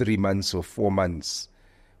 do 3 months or 4 months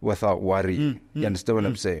without worry. You understand what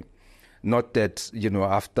I'm saying? Not that, you know,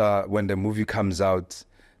 after when the movie comes out,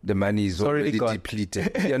 the money is already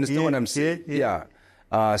depleted. You understand what I'm saying?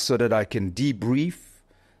 So that I can debrief,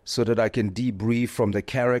 from the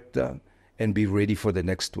character and be ready for the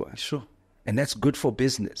next one. Sure. And that's good for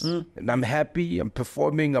business. And I'm happy, I'm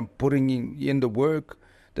performing, I'm putting in the work.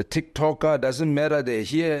 The TikToker, doesn't matter, they're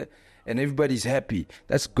here and everybody's happy.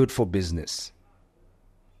 That's good for business.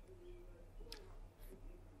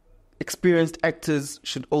 Experienced actors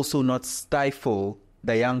should also not stifle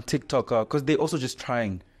the young TikToker because they're also just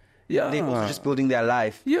trying. Yeah. They're also just building their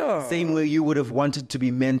life. Yeah. Same way you would have wanted to be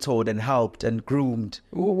mentored and helped and groomed.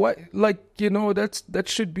 Well, what, like, you know, that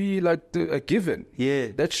should be like a given.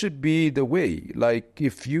 Yeah. That should be the way. Like,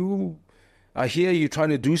 if you are here, you're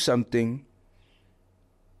trying to do something,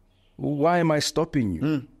 why am I stopping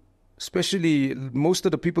you? Especially most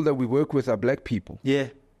of the people that we work with are black people. Yeah.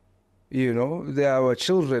 You know, they're our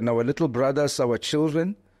children, our little brothers, our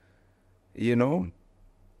children, you know.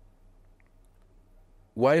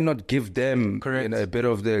 Why not give them a bit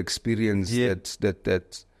of the experience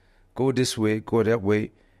that go this way, go that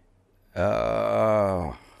way,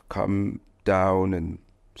 come down and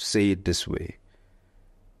say it this way.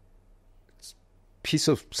 It's a piece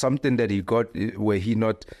of something that he got where he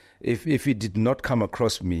not, if he did not come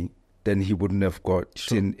across me, then he wouldn't have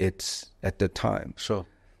gotten it at the time. Sure.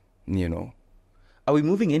 You know. Are we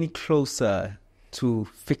moving any closer to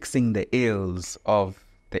fixing the ills of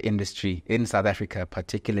the industry in South Africa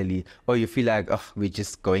particularly, or you feel like, oh, we're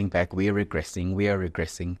just going back, we are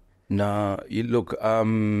regressing? Nah, you look, I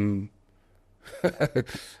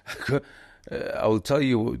will tell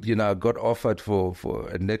you, you know, I got offered for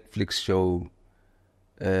a Netflix show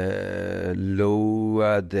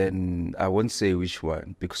lower than, I won't say which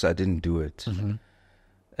one because I didn't do it,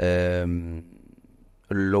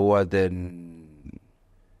 lower than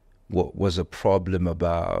what was a problem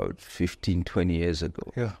about 15, 20 years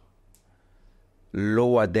ago. Yeah.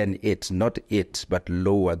 Lower than it, not it, but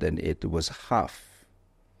lower than it. It was half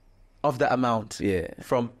of the amount. Yeah.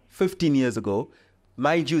 From 15 years ago.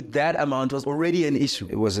 Mind you, that amount was already an issue.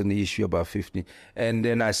 It was an issue about 15. And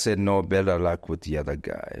then I said, no, better luck with the other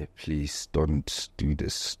guy. Please don't do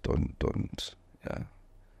this. Don't. Yeah.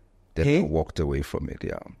 Then I walked away from it,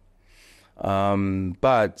 yeah.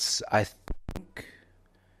 But I think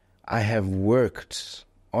I have worked,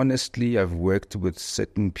 honestly, I've worked with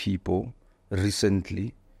certain people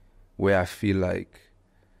recently where I feel like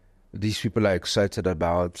these people are excited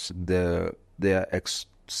about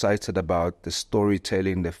excited about the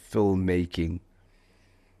storytelling, the filmmaking,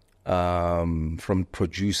 from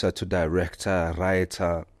producer to director,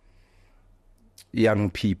 writer, young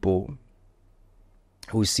people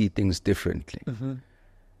who see things differently.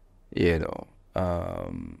 You know,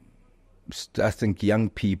 I think young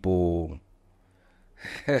people,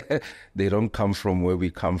 they don't come from where we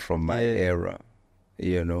come from, my era,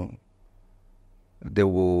 you know. They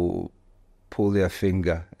will pull their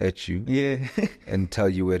finger at you and tell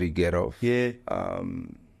you where to get off.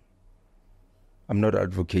 I'm not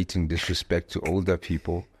advocating disrespect to older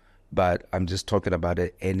people, but I'm just talking about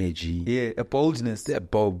an energy. A boldness. A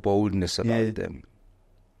boldness about them,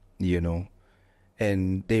 you know.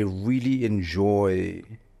 And they really enjoy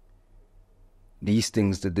these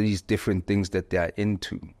things, these different things that they are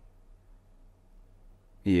into,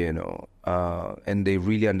 you know. And they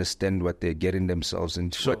really understand what they're getting themselves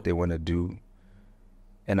into, what they want to do.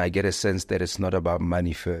 And I get a sense that it's not about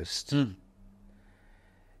money first. You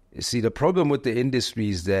see, the problem with the industry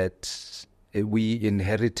is that we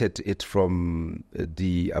inherited it from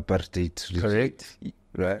the apartheid. Correct.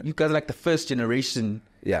 Right? You guys are like the first generation.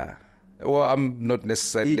 Yeah. Well, I'm not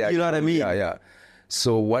necessarily. You know what I mean? Yeah.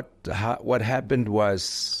 So what happened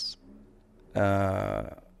was,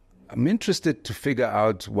 I'm interested to figure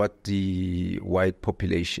out what the white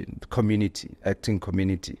population, community, acting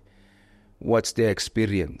community, what's their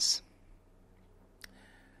experience.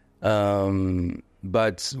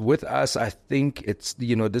 But with us, I think it's,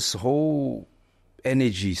 you know, this whole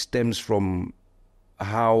energy stems from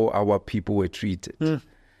how our people were treated.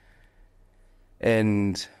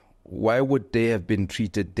 And why would they have been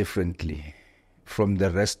treated differently from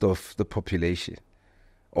the rest of the population?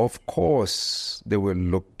 Of course, they were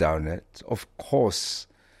looked down at. Of course,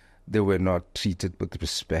 they were not treated with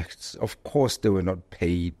respect. Of course, they were not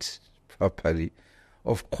paid properly.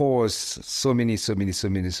 Of course, so many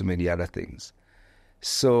other things.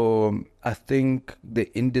 So I think the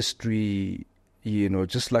industry, you know,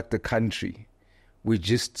 just like the country, we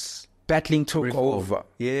just battling took over.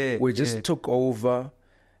 We just took over,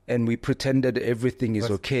 and we pretended everything is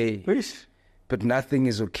okay. But nothing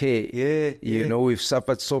is okay. You know, we've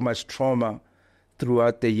suffered so much trauma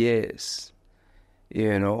throughout the years.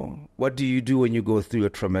 You know, what do you do when you go through a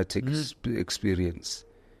traumatic experience?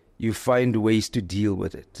 You find ways to deal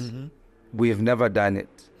with it. We have never done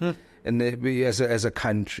it. And we, as a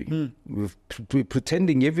country, we're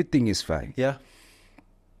pretending everything is fine.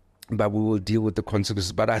 But we will deal with the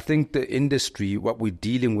consequences. But I think the industry, what we're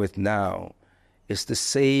dealing with now, is the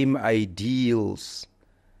same ideals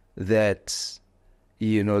that,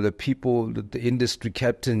 you know, the people, the industry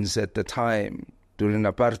captains at the time during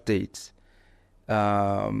apartheid,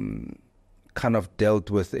 kind of dealt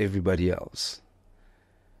with everybody else.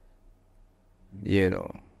 You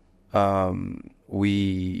know,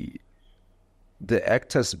 the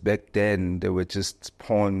actors back then, they were just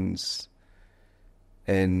pawns,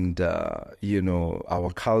 and you know, our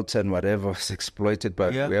culture and whatever was exploited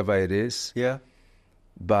by whoever it is.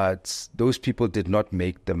 But those people did not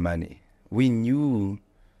make the money. We knew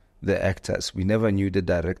the actors. We never knew the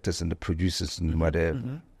directors and the producers and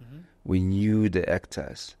whatever. We knew the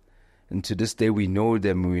actors. And to this day, we know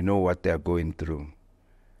them. We know what they're going through.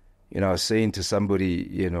 You know, I was saying to somebody,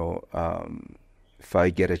 you know, if I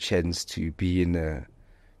get a chance to be in a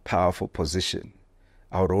powerful position,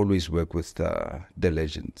 I would always work with the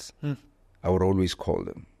legends. I would always call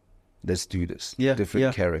them. Let's do this.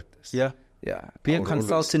 Different characters. Be a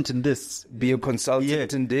consultant in this. Be a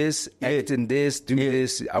consultant in this, act in this, do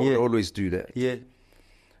this. I would always do that.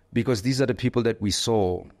 Because these are the people that we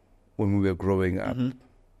saw when we were growing up.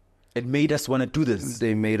 It made us want to do this.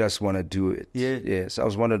 They made us want to do it. Yes, I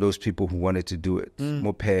was one of those people who wanted to do it.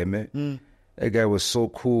 Mopeme. That guy was so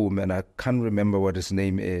cool, man. I can't remember what his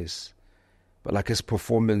name is. But like his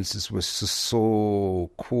performances was just so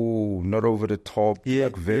cool, not over the top,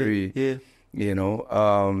 like very, you know.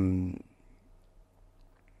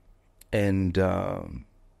 And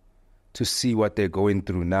to see what they're going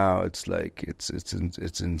through now, it's like it's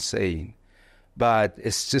insane. But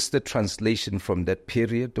it's just the translation from that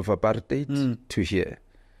period of apartheid to here.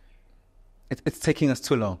 It's taking us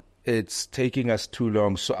too long. It's taking us too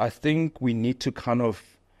long. So I think we need to kind of.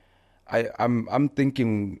 I'm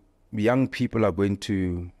thinking young people are going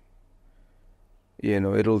to. You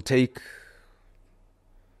know, it'll take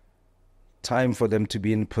time for them to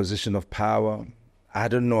be in a position of power. I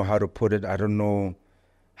don't know how to put it. I don't know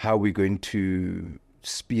how we're going to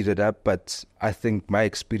speed it up, but I think my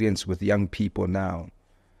experience with young people now,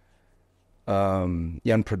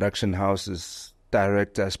 young production houses,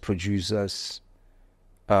 directors, producers,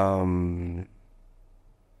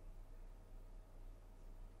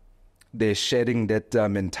 they're shedding that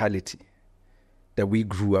mentality that we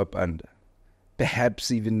grew up under.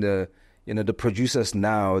 Perhaps even the producers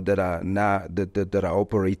now that are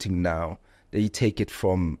operating now, they take it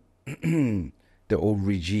from the old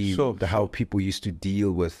regime, how people used to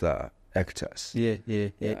deal with actors. Yeah.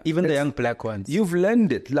 Even the young black ones. You've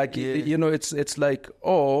learned it. Like, it's like,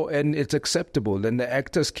 and it's acceptable. And the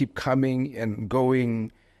actors keep coming and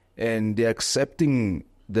going, and they're accepting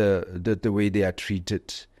the way they are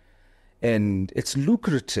treated. And it's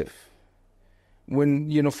lucrative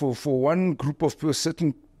when, for one group of a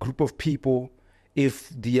certain group of people, if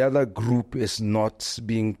the other group is not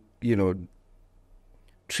being,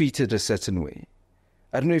 treated a certain way.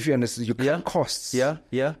 I don't know if you understand. You cut costs. Yeah.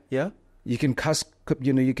 You can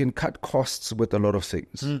cut costs with a lot of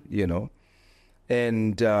things,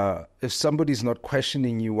 And if somebody's not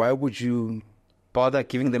questioning you, why would you bother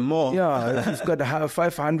giving them more? Yeah, if you've got to have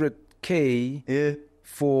 500K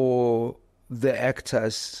for the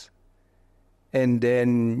actors, and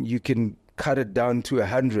then you can cut it down to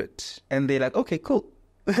 100, and they're like, okay, cool.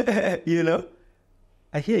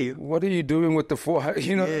 I hear you. What are you doing with the 400?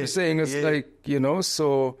 What I'm saying? It's like,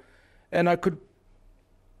 so, and I could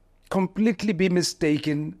completely be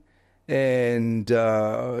mistaken and,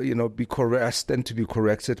 be correct and to be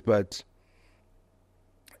corrected, but,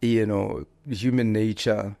 human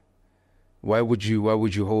nature. Why would you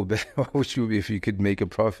hold back? Why would you, if you could make a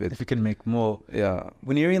profit? If you can make more. Yeah.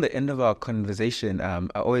 We're nearing the end of our conversation. I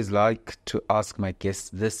always like to ask my guests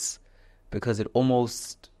this, because it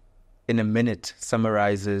almost, in a minute,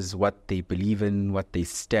 summarizes what they believe in, what they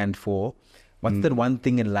stand for. What's the one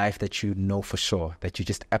thing in life that you know for sure, that you're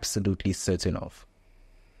just absolutely certain of?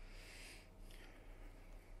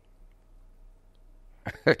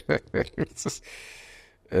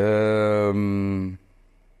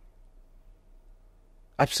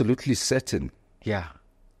 Absolutely certain. Yeah.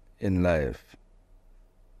 In life.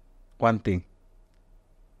 One thing.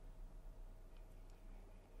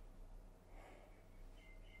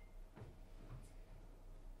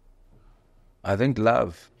 I think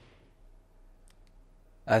love.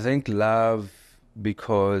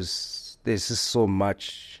 Because there's just so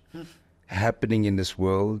much happening in this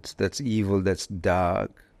world that's evil, that's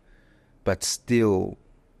dark, but still,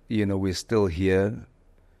 we're still here.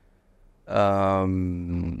 I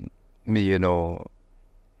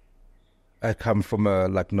come from a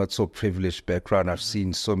not so privileged background. I've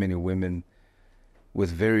seen so many women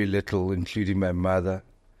with very little, including my mother,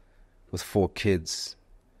 with 4 kids,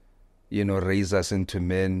 raise us into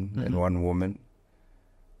men and one woman.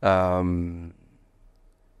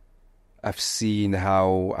 I've seen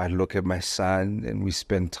how I look at my son and we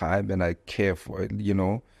spend time and I care for it,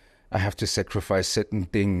 I have to sacrifice certain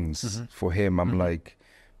things for him. I'm like,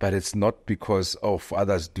 but it's not because,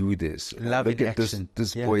 others do this. Love Look in at action.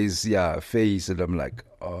 this boy's face, and I'm like,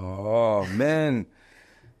 oh man,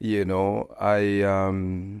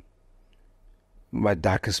 my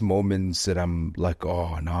darkest moments that I'm like,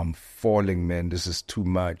 now I'm falling, man. This is too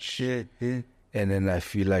much. Yeah. And then I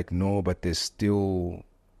feel like, no, but there's still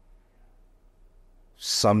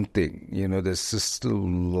something, there's still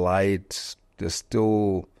light. There's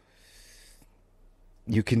still,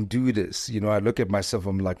 you can do this. I look at myself,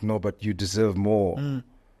 I'm like, no, but you deserve more.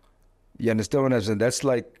 You understand what I'm saying? That's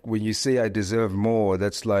like, when you say I deserve more,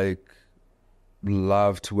 that's like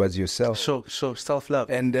love towards yourself. Sure, self-love.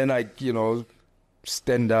 And then I,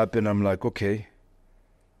 stand up and I'm like, okay,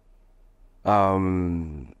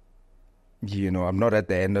 I'm not at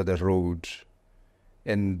the end of the road.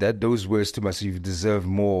 And those words to myself, you deserve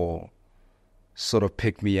more, sort of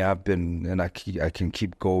pick me up and I can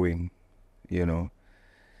keep going,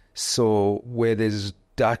 So where there's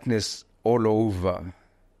darkness all over,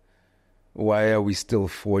 why are we still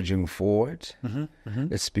forging forward?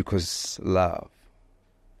 It's because love.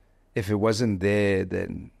 If it wasn't there,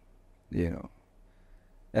 then,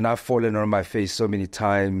 and I've fallen on my face so many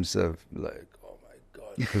times of like, oh my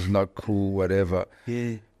God, it was not cool, whatever.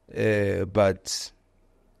 But,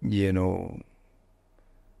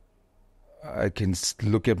 I can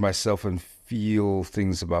look at myself and feel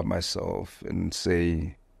things about myself and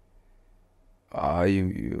say,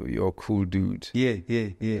 you're a cool dude. Yeah.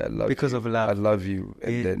 I love because you. of love. I love you.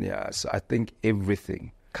 And then, so I think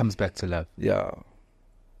everything comes back to love. Yeah.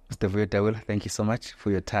 Mr. Vuyo Dabula, thank you so much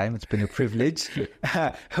for your time. It's been a privilege.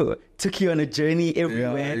 Took you on a journey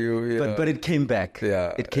everywhere, but it came back.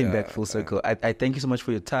 It came back full circle. I thank you so much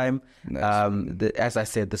for your time. As I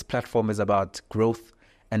said, this platform is about growth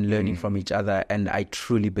and learning from each other, and I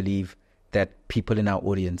truly believe that people in our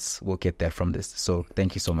audience will get that from this. So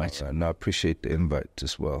thank you so much. And I appreciate the invite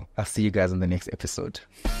as well. I'll see you guys on the next episode.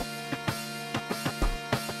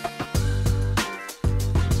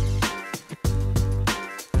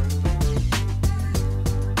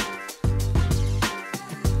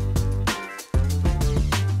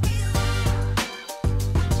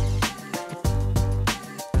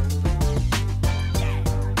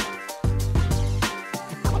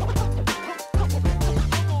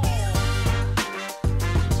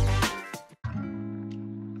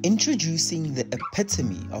 Introducing the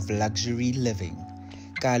epitome of luxury living.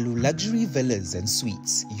 Kalu Luxury Villas and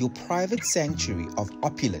Suites, your private sanctuary of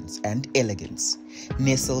opulence and elegance.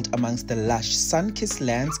 Nestled amongst the lush, sun-kissed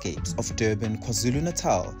landscapes of Durban,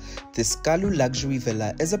 KwaZulu-Natal, this Kalu Luxury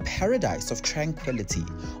Villa is a paradise of tranquility,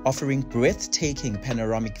 offering breathtaking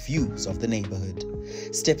panoramic views of the neighborhood.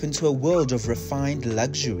 Step into a world of refined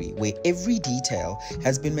luxury where every detail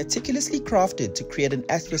has been meticulously crafted to create an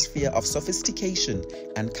atmosphere of sophistication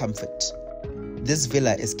and comfort. This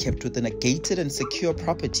villa is kept within a gated and secure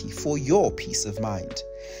property for your peace of mind.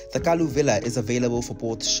 The Kalu Villa is available for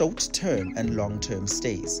both short-term and long-term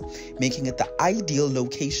stays, making it the ideal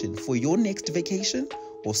location for your next vacation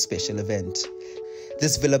or special event.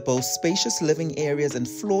 This villa boasts spacious living areas and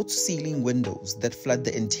floor-to-ceiling windows that flood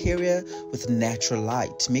the interior with natural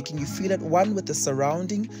light, making you feel at one with the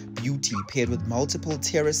surrounding beauty, paired with multiple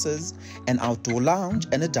terraces, an outdoor lounge,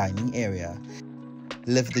 and a dining area.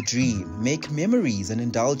 Live the dream, make memories, and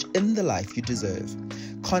indulge in the life you deserve.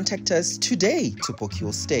 Contact us today to book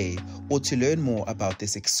your stay or to learn more about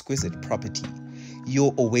this exquisite property.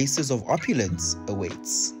 Your oasis of opulence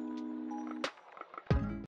awaits.